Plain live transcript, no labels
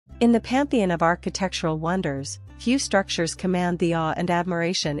In the pantheon of architectural wonders, few structures command the awe and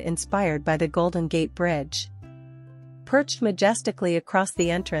admiration inspired by the Golden Gate Bridge. Perched majestically across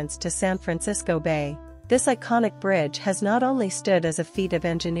the entrance to San Francisco Bay, this iconic bridge has not only stood as a feat of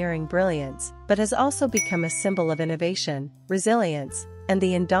engineering brilliance, but has also become a symbol of innovation, resilience, and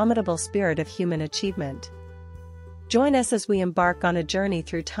the indomitable spirit of human achievement. Join us as we embark on a journey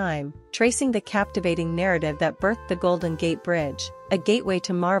through time, tracing the captivating narrative that birthed the Golden Gate Bridge, a gateway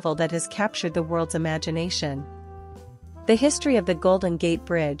to marvel that has captured the world's imagination. The history of the Golden Gate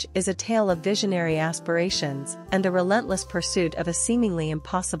Bridge is a tale of visionary aspirations and the relentless pursuit of a seemingly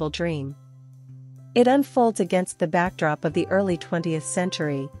impossible dream. It unfolds against the backdrop of the early 20th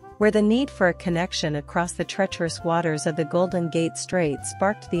century, where the need for a connection across the treacherous waters of the Golden Gate Strait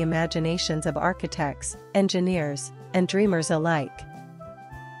sparked the imaginations of architects, engineers, and dreamers alike.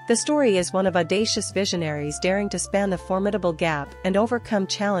 The story is one of audacious visionaries daring to span the formidable gap and overcome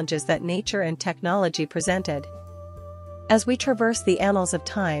challenges that nature and technology presented. As we traverse the annals of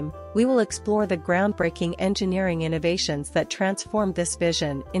time, we will explore the groundbreaking engineering innovations that transformed this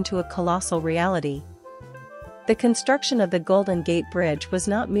vision into a colossal reality. The construction of the Golden Gate Bridge was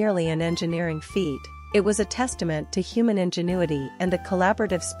not merely an engineering feat, it was a testament to human ingenuity and the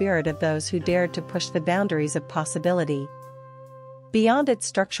collaborative spirit of those who dared to push the boundaries of possibility. Beyond its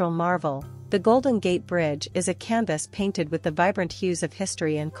structural marvel, the Golden Gate Bridge is a canvas painted with the vibrant hues of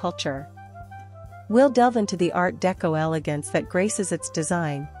history and culture. We'll delve into the Art Deco elegance that graces its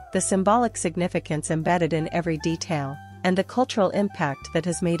design, the symbolic significance embedded in every detail, and the cultural impact that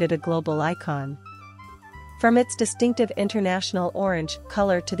has made it a global icon. From its distinctive international orange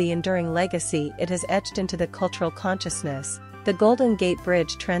color to the enduring legacy it has etched into the cultural consciousness, the Golden Gate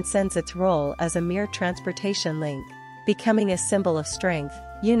Bridge transcends its role as a mere transportation link, becoming a symbol of strength,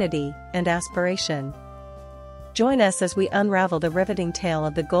 unity, and aspiration. Join us as we unravel the riveting tale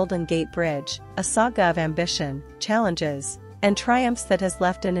of the Golden Gate Bridge, a saga of ambition, challenges, and triumphs that has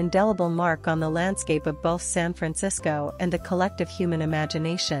left an indelible mark on the landscape of both San Francisco and the collective human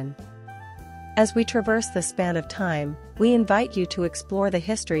imagination. As we traverse the span of time, we invite you to explore the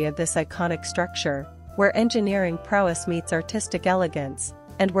history of this iconic structure, where engineering prowess meets artistic elegance,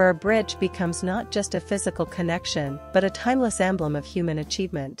 and where a bridge becomes not just a physical connection but a timeless emblem of human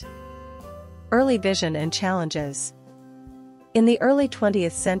achievement. Early vision and challenges. In the early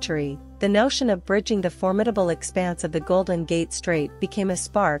 20th century, the notion of bridging the formidable expanse of the Golden Gate Strait became a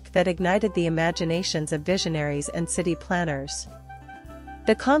spark that ignited the imaginations of visionaries and city planners.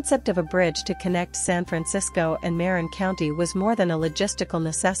 The concept of a bridge to connect San Francisco and Marin County was more than a logistical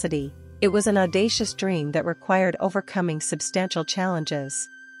necessity, it was an audacious dream that required overcoming substantial challenges.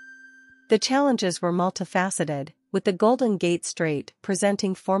 The challenges were multifaceted, with the Golden Gate Strait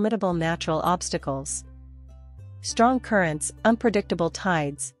presenting formidable natural obstacles. Strong currents, unpredictable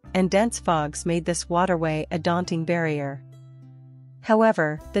tides, and dense fogs made this waterway a daunting barrier.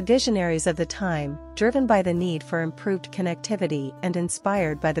 However, the visionaries of the time, driven by the need for improved connectivity and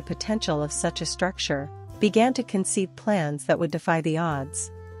inspired by the potential of such a structure, began to conceive plans that would defy the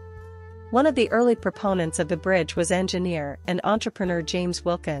odds. One of the early proponents of the bridge was engineer and entrepreneur James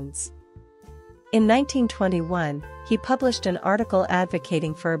Wilkins. In 1921, he published an article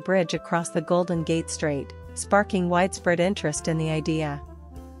advocating for a bridge across the Golden Gate Strait, sparking widespread interest in the idea.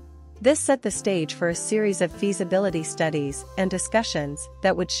 This set the stage for a series of feasibility studies and discussions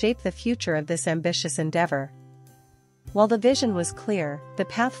that would shape the future of this ambitious endeavor. While the vision was clear, the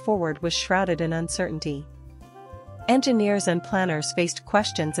path forward was shrouded in uncertainty. Engineers and planners faced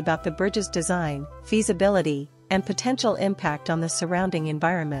questions about the bridge's design, feasibility, and potential impact on the surrounding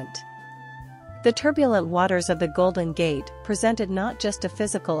environment. The turbulent waters of the Golden Gate presented not just a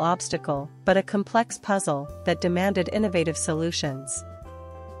physical obstacle but a complex puzzle that demanded innovative solutions.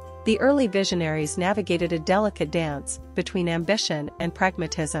 The early visionaries navigated a delicate dance between ambition and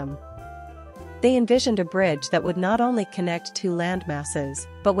pragmatism. They envisioned a bridge that would not only connect two landmasses,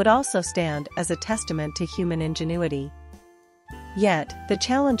 but would also stand as a testament to human ingenuity. Yet, the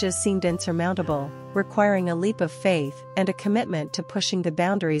challenges seemed insurmountable, requiring a leap of faith and a commitment to pushing the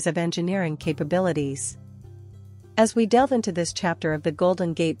boundaries of engineering capabilities. As we delve into this chapter of the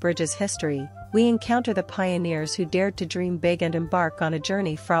Golden Gate Bridge's history, we encounter the pioneers who dared to dream big and embark on a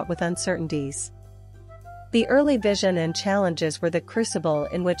journey fraught with uncertainties. The early vision and challenges were the crucible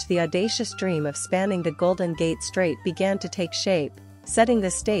in which the audacious dream of spanning the Golden Gate Strait began to take shape, setting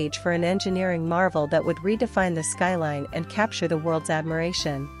the stage for an engineering marvel that would redefine the skyline and capture the world's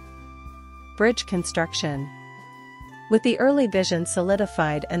admiration. Bridge construction. With the early vision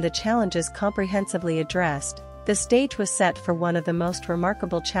solidified and the challenges comprehensively addressed, the stage was set for one of the most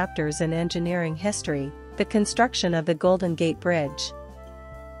remarkable chapters in engineering history, the construction of the Golden Gate Bridge.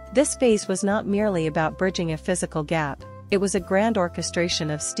 This phase was not merely about bridging a physical gap, it was a grand orchestration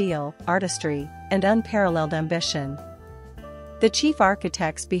of steel, artistry, and unparalleled ambition. The chief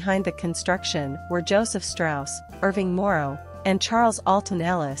architects behind the construction were Joseph Strauss, Irving Morrow, and Charles Alton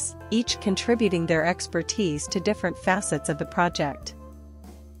Ellis, each contributing their expertise to different facets of the project.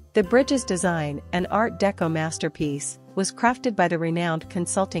 The bridge's design, an Art Deco masterpiece, was crafted by the renowned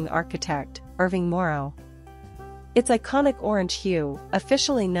consulting architect, Irving Morrow. Its iconic orange hue,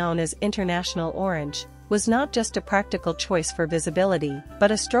 officially known as International Orange, was not just a practical choice for visibility,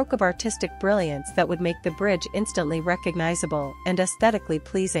 but a stroke of artistic brilliance that would make the bridge instantly recognizable and aesthetically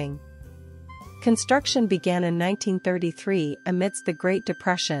pleasing. Construction began in 1933 amidst the Great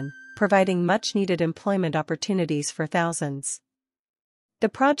Depression, providing much-needed employment opportunities for thousands. The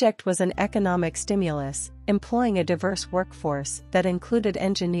project was an economic stimulus, employing a diverse workforce that included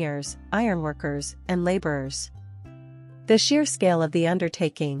engineers, ironworkers, and laborers. The sheer scale of the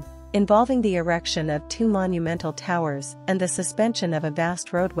undertaking, involving the erection of 2 monumental towers and the suspension of a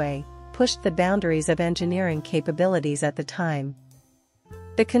vast roadway, pushed the boundaries of engineering capabilities at the time.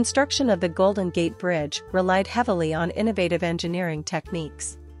 The construction of the Golden Gate Bridge relied heavily on innovative engineering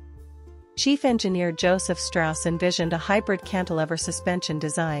techniques. Chief engineer Joseph Strauss envisioned a hybrid cantilever suspension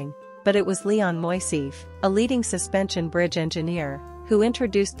design, but it was Leon Moisseiff, a leading suspension bridge engineer, who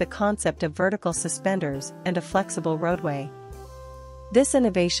introduced the concept of vertical suspenders and a flexible roadway. This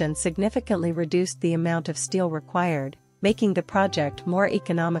innovation significantly reduced the amount of steel required, making the project more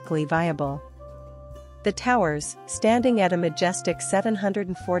economically viable. The towers, standing at a majestic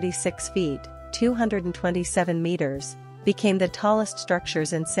 746 feet, 227 meters, became the tallest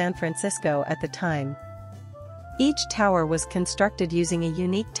structures in San Francisco at the time. Each tower was constructed using a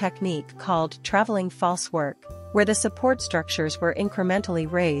unique technique called traveling false work, where the support structures were incrementally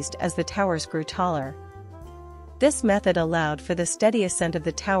raised as the towers grew taller. This method allowed for the steady ascent of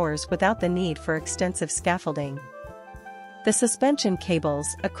the towers without the need for extensive scaffolding. The suspension cables,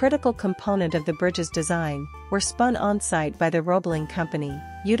 a critical component of the bridge's design, were spun on-site by the Roebling Company,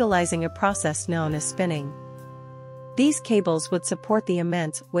 utilizing a process known as spinning. These cables would support the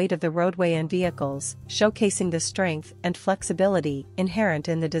immense weight of the roadway and vehicles, showcasing the strength and flexibility inherent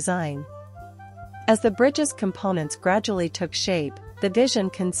in the design. As the bridge's components gradually took shape, the vision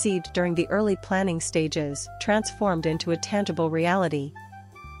conceived during the early planning stages transformed into a tangible reality.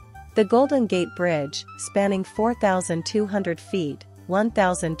 The Golden Gate Bridge, spanning 4,200 feet,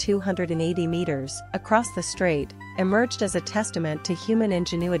 1,280 meters, across the strait, emerged as a testament to human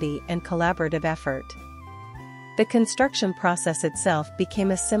ingenuity and collaborative effort. The construction process itself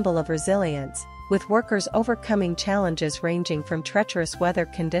became a symbol of resilience, with workers overcoming challenges ranging from treacherous weather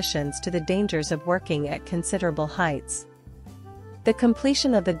conditions to the dangers of working at considerable heights. The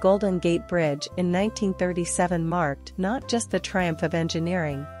completion of the Golden Gate Bridge in 1937 marked not just the triumph of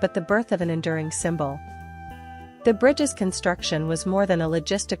engineering, but the birth of an enduring symbol. The bridge's construction was more than a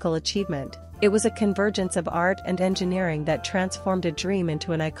logistical achievement, it was a convergence of art and engineering that transformed a dream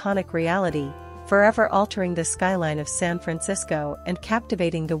into an iconic reality, forever altering the skyline of San Francisco and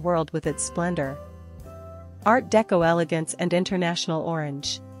captivating the world with its splendor. Art Deco elegance and international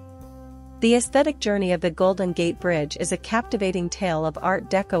orange. The aesthetic journey of the Golden Gate Bridge is a captivating tale of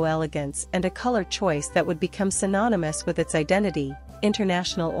Art Deco elegance and a color choice that would become synonymous with its identity,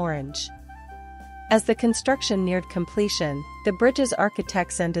 international orange. As the construction neared completion, the bridge's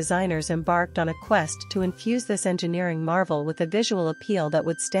architects and designers embarked on a quest to infuse this engineering marvel with a visual appeal that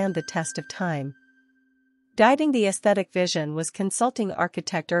would stand the test of time. Guiding the aesthetic vision was consulting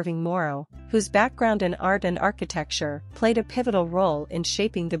architect Irving Morrow, whose background in art and architecture played a pivotal role in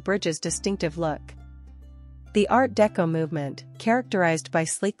shaping the bridge's distinctive look. The Art Deco movement, characterized by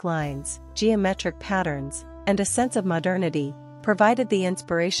sleek lines, geometric patterns, and a sense of modernity, provided the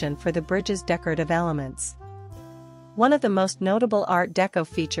inspiration for the bridge's decorative elements. One of the most notable Art Deco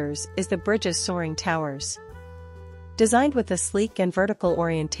features is the bridge's soaring towers. Designed with a sleek and vertical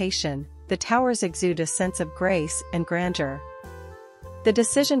orientation, the towers exude a sense of grace and grandeur. The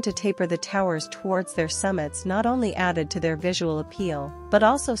decision to taper the towers towards their summits not only added to their visual appeal, but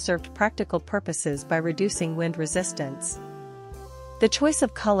also served practical purposes by reducing wind resistance. The choice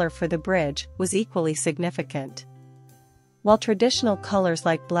of color for the bridge was equally significant. While traditional colors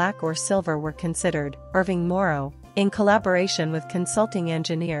like black or silver were considered, Irving Morrow, in collaboration with consulting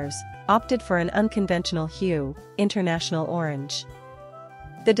engineers, opted for an unconventional hue, international orange.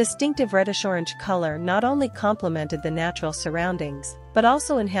 The distinctive reddish-orange color not only complemented the natural surroundings, but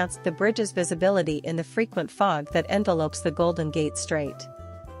also enhanced the bridge's visibility in the frequent fog that envelopes the Golden Gate Strait.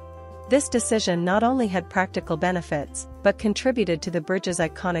 This decision not only had practical benefits, but contributed to the bridge's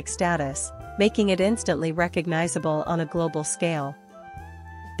iconic status, making it instantly recognizable on a global scale.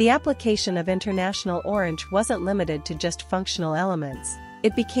 The application of international orange wasn't limited to just functional elements,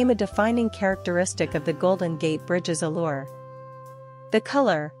 it became a defining characteristic of the Golden Gate Bridge's allure. The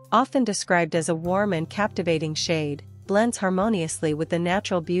color, often described as a warm and captivating shade, blends harmoniously with the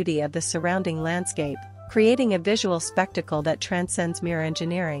natural beauty of the surrounding landscape, creating a visual spectacle that transcends mere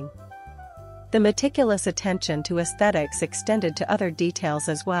engineering. The meticulous attention to aesthetics extended to other details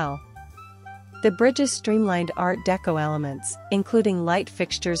as well. The bridge's streamlined Art Deco elements, including light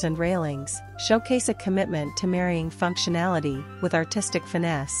fixtures and railings, showcase a commitment to marrying functionality with artistic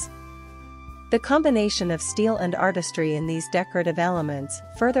finesse. The combination of steel and artistry in these decorative elements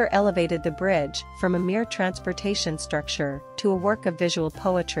further elevated the bridge from a mere transportation structure to a work of visual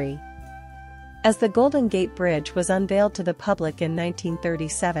poetry. As the Golden Gate Bridge was unveiled to the public in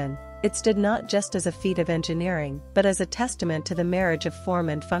 1937, it stood not just as a feat of engineering but as a testament to the marriage of form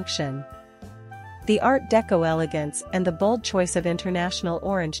and function. The Art Deco elegance and the bold choice of international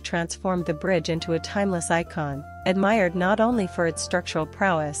orange transformed the bridge into a timeless icon, admired not only for its structural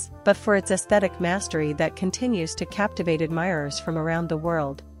prowess but for its aesthetic mastery that continues to captivate admirers from around the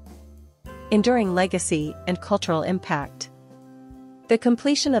world. Enduring legacy and cultural impact. The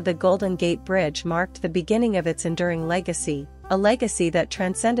completion of the Golden Gate Bridge marked the beginning of its enduring legacy, a legacy that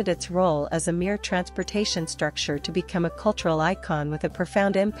transcended its role as a mere transportation structure to become a cultural icon with a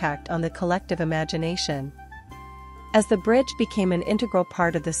profound impact on the collective imagination. As the bridge became an integral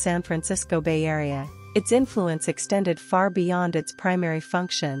part of the San Francisco Bay Area, its influence extended far beyond its primary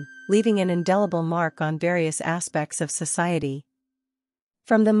function, leaving an indelible mark on various aspects of society.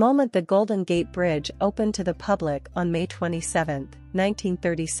 From the moment the Golden Gate Bridge opened to the public on May 27,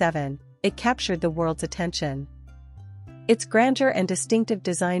 1937, it captured the world's attention. Its grandeur and distinctive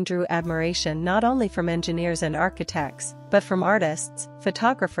design drew admiration not only from engineers and architects, but from artists,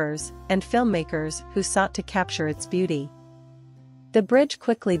 photographers, and filmmakers who sought to capture its beauty. The bridge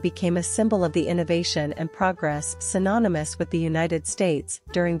quickly became a symbol of the innovation and progress synonymous with the United States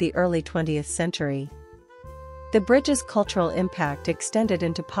during the early 20th century. The bridge's cultural impact extended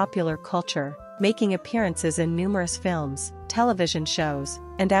into popular culture, making appearances in numerous films, television shows,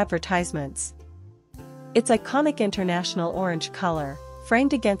 and advertisements. Its iconic international orange color,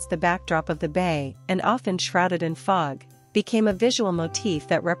 framed against the backdrop of the bay and often shrouded in fog, became a visual motif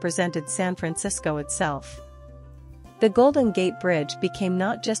that represented San Francisco itself. The Golden Gate Bridge became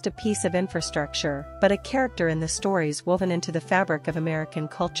not just a piece of infrastructure but a character in the stories woven into the fabric of American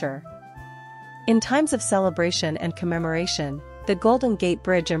culture. In times of celebration and commemoration, the Golden Gate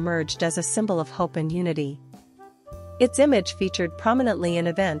Bridge emerged as a symbol of hope and unity. Its image featured prominently in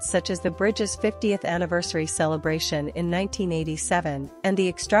events such as the bridge's 50th anniversary celebration in 1987 and the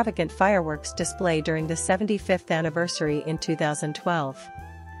extravagant fireworks display during the 75th anniversary in 2012.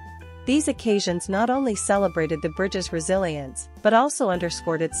 These occasions not only celebrated the bridge's resilience but also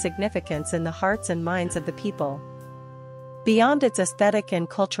underscored its significance in the hearts and minds of the people. Beyond its aesthetic and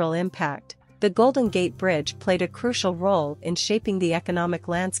cultural impact, the Golden Gate Bridge played a crucial role in shaping the economic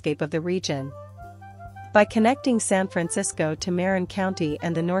landscape of the region. By connecting San Francisco to Marin County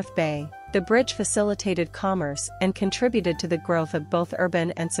and the North Bay, the bridge facilitated commerce and contributed to the growth of both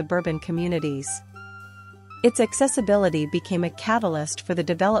urban and suburban communities. Its accessibility became a catalyst for the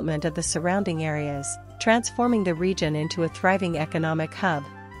development of the surrounding areas, transforming the region into a thriving economic hub.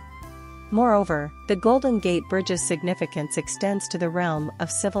 Moreover, the Golden Gate Bridge's significance extends to the realm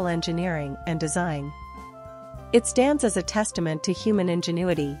of civil engineering and design. It stands as a testament to human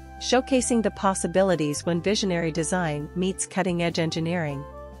ingenuity, showcasing the possibilities when visionary design meets cutting-edge engineering.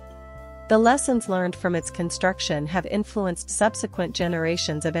 The lessons learned from its construction have influenced subsequent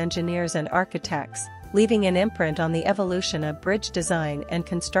generations of engineers and architects, leaving an imprint on the evolution of bridge design and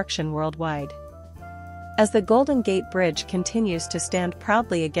construction worldwide. As the Golden Gate Bridge continues to stand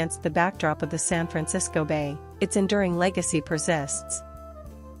proudly against the backdrop of the San Francisco Bay, its enduring legacy persists.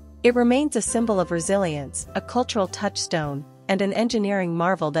 It remains a symbol of resilience, a cultural touchstone, and an engineering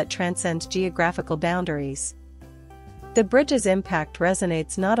marvel that transcends geographical boundaries. The bridge's impact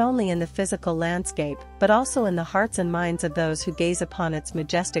resonates not only in the physical landscape but also in the hearts and minds of those who gaze upon its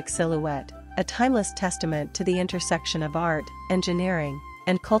majestic silhouette, a timeless testament to the intersection of art, engineering,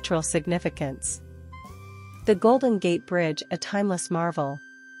 and cultural significance. The Golden Gate Bridge, a timeless marvel.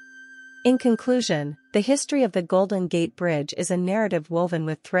 In conclusion, the history of the Golden Gate Bridge is a narrative woven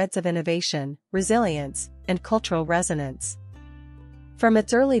with threads of innovation, resilience, and cultural resonance. From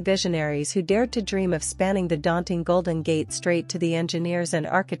its early visionaries who dared to dream of spanning the daunting Golden Gate Strait to the engineers and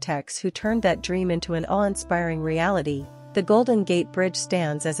architects who turned that dream into an awe-inspiring reality, the Golden Gate Bridge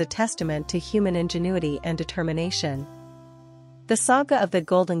stands as a testament to human ingenuity and determination. The saga of the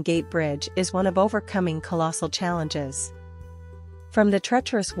Golden Gate Bridge is one of overcoming colossal challenges. From the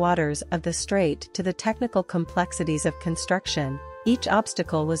treacherous waters of the strait to the technical complexities of construction, each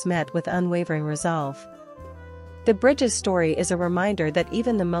obstacle was met with unwavering resolve. The bridge's story is a reminder that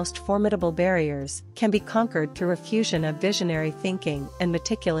even the most formidable barriers can be conquered through a fusion of visionary thinking and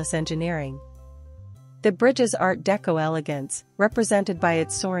meticulous engineering. The bridge's Art Deco elegance, represented by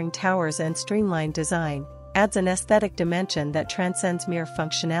its soaring towers and streamlined design, adds an aesthetic dimension that transcends mere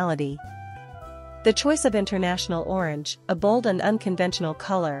functionality. The choice of international orange, a bold and unconventional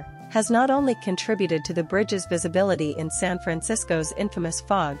color, has not only contributed to the bridge's visibility in San Francisco's infamous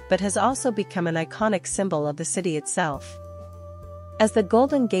fog but has also become an iconic symbol of the city itself. As the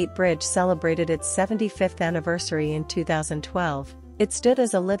Golden Gate Bridge celebrated its 75th anniversary in 2012, it stood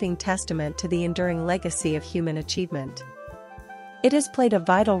as a living testament to the enduring legacy of human achievement. It has played a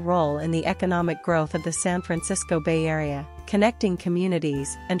vital role in the economic growth of the San Francisco Bay Area, connecting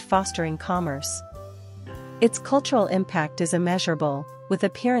communities and fostering commerce. Its cultural impact is immeasurable, with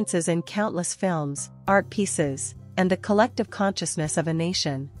appearances in countless films, art pieces, and the collective consciousness of a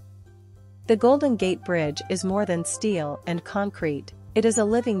nation. The Golden Gate Bridge is more than steel and concrete, it is a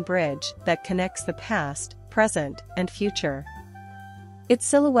living bridge that connects the past, present, and future. Its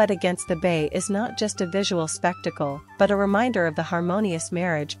silhouette against the bay is not just a visual spectacle, but a reminder of the harmonious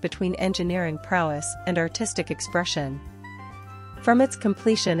marriage between engineering prowess and artistic expression. From its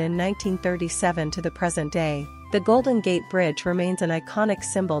completion in 1937 to the present day, the Golden Gate Bridge remains an iconic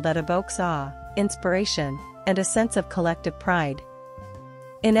symbol that evokes awe, inspiration, and a sense of collective pride.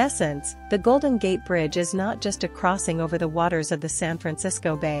 In essence, the Golden Gate Bridge is not just a crossing over the waters of the San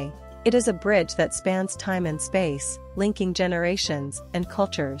Francisco Bay, it is a bridge that spans time and space, linking generations and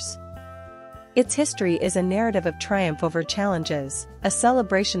cultures. Its history is a narrative of triumph over challenges, a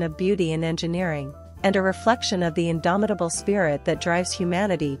celebration of beauty in engineering, and a reflection of the indomitable spirit that drives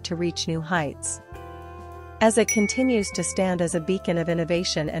humanity to reach new heights. As it continues to stand as a beacon of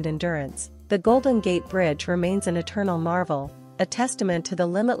innovation and endurance, the Golden Gate Bridge remains an eternal marvel, a testament to the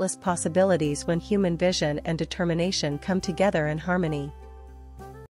limitless possibilities when human vision and determination come together in harmony.